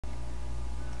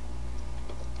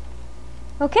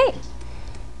Okay.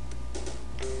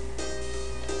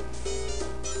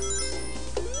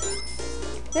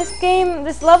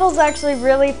 This level's actually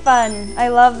really fun. I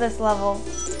love this level.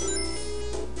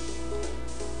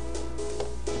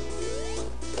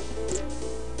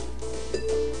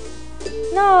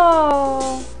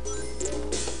 No!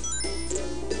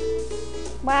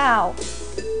 Wow.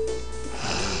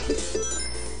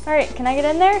 Alright, can I get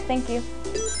in there? Thank you.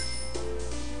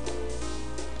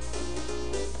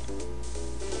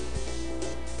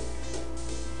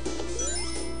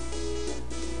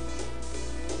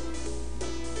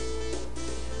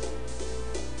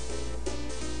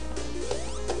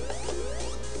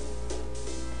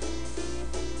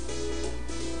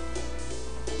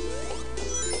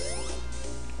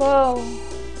 Whoa.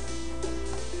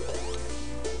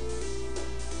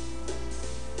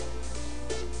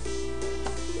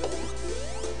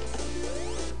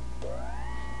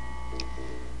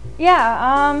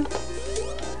 Yeah,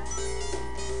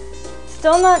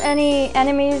 still not any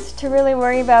enemies to really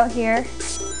worry about here.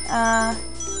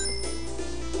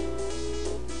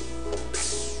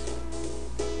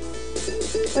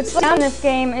 What's down in this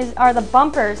game are the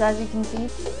bumpers, as you can see.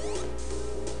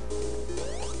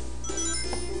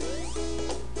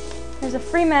 There's a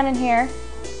free man in here.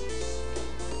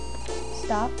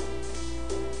 Stop.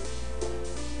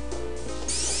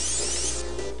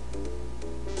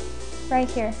 Right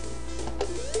here.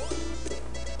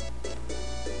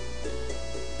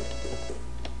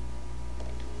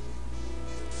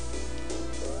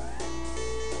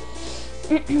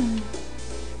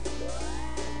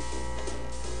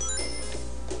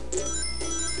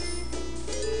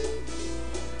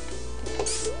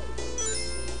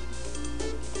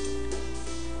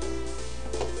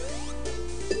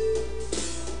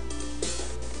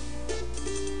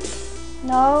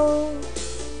 No.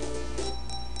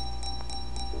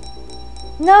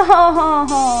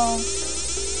 No.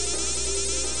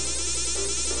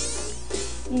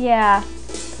 Yeah.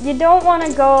 You don't want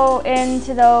to go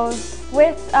into those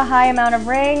with a high amount of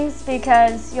rings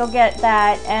because you'll get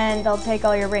that and they'll take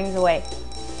all your rings away.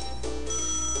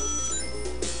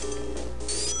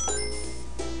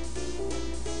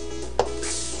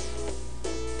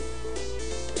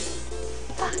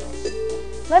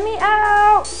 Fuck. Let me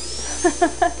out!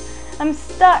 I'm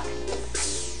stuck.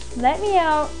 Let me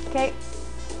out. Okay.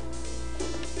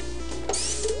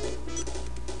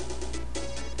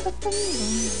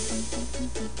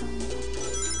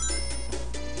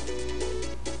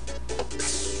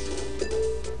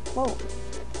 Whoa.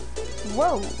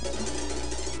 Whoa.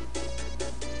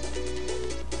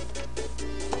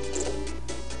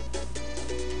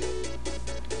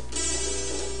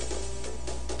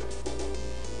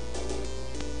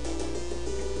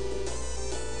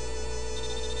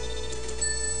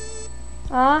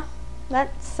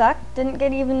 That sucked. Didn't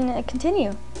get even a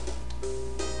continue.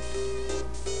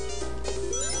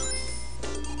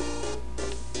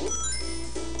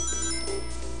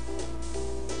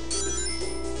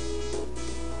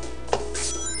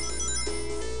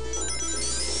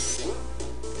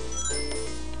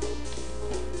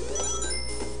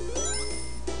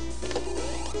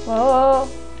 Whoa.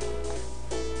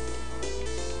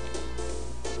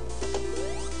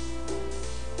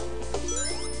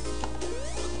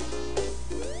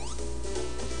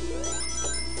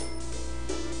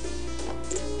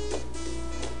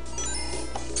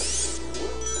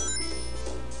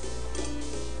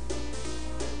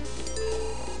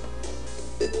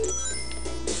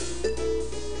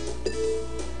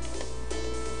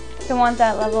 I want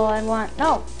that level. I want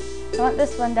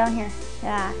this one down here.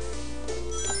 Yeah.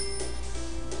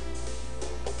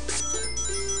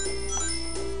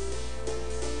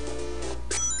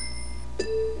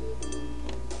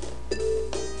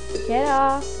 Get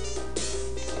off.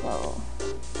 Whoa.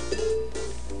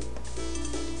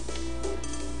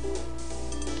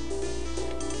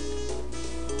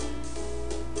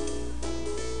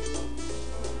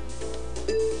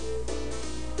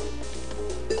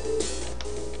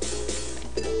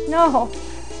 No.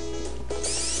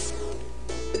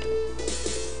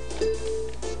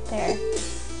 There.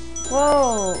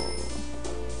 Whoa.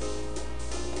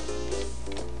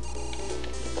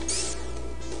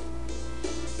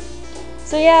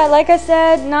 So yeah, like I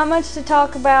said, not much to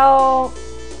talk about.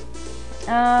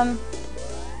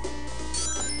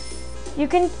 You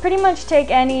can pretty much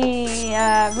take any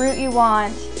route you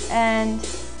want and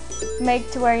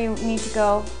make to where you need to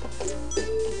go.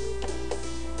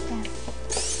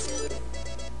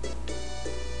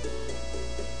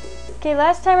 Okay,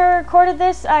 last time I recorded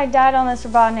this, I died on this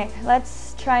Robotnik.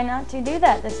 Let's try not to do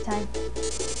that this time.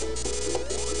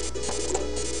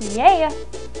 Yeah.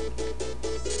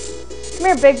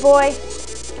 Come here, big boy.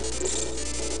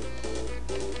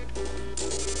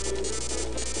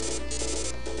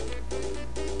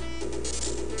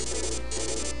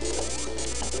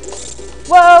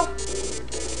 Whoa!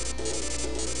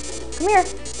 Come here.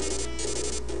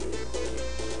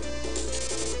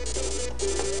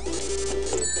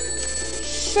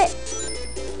 Shit.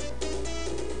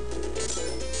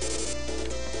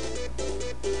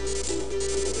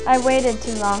 I waited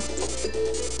too long.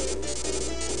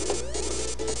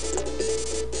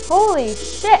 Holy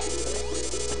shit.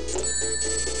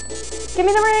 Give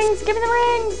me the rings, give me the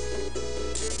rings.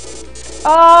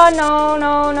 Oh, no,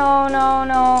 no, no, no,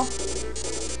 no.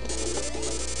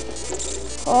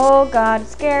 Oh God,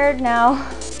 scared now.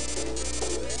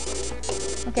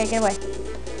 Okay, get away.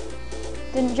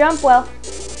 Didn't jump well.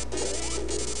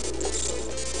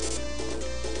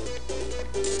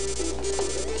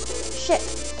 Shit.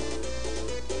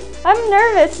 I'm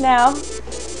nervous now.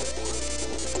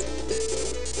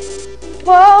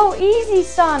 Whoa, easy,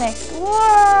 Sonic.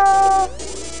 Whoa.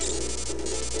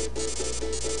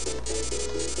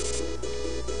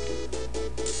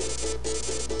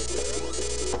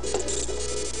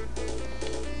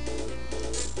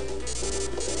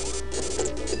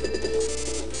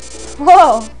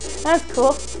 Whoa, that's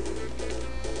cool.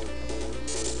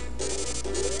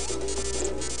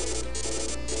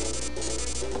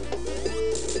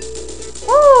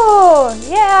 Oh,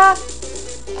 yeah.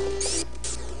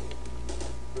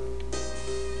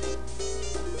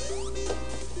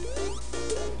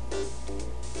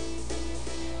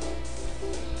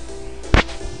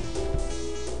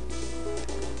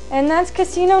 And that's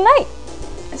casino night.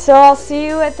 So I'll see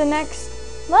you at the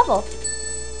next level.